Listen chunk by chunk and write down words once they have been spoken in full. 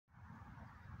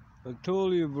I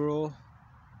told you, bro.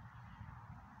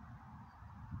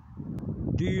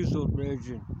 Diesel,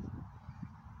 virgin.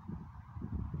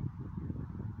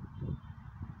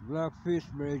 Blackfish,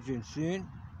 virgin. See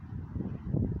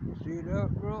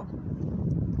that, bro?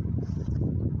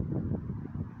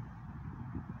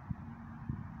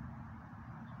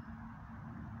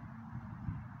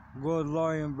 Gold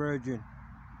lion, virgin.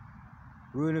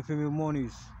 Waiting for me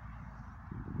monies.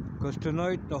 Because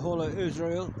tonight, the whole of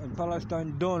Israel and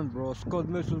Palestine done, bro. Scud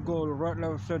missiles go right,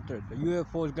 left, center. The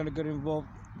UFO is gonna get involved.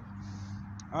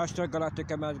 Hashtag Galactic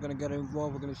Command is gonna get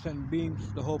involved. We're gonna send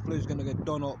beams. The whole place is gonna get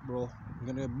done up, bro. We're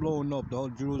gonna get blown up. The whole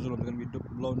Jerusalem is gonna be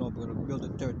blown up. We're gonna build a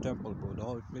third temple, bro. The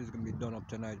whole place is gonna be done up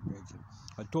tonight, bro.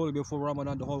 I told you before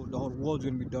Ramadan, the whole world's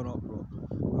gonna be done up, bro.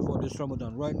 Before this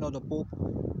Ramadan. Right now, the Pope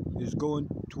is going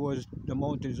towards the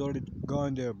mountains. He's already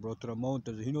gone there, bro, to the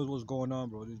mountains. He knows what's going on,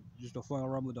 bro. This is just the final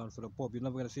Ramadan for the Pope. You're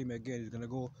never gonna see him again. He's gonna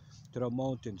go to the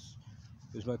mountains.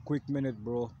 It's my quick minute,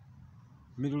 bro.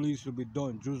 Middle East will be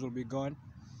done. Jews will be gone.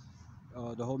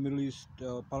 The whole Middle East,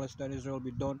 Palestine, Israel will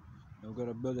be done. And we're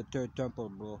gonna build a third temple,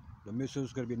 bro. The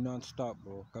missiles gonna be non-stop,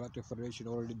 bro. Galactic Federation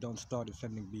already done started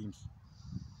sending beams.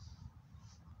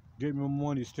 Give me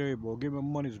money, stay, bro. Give me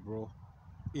monies, bro.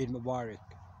 Eid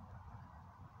Mubarak.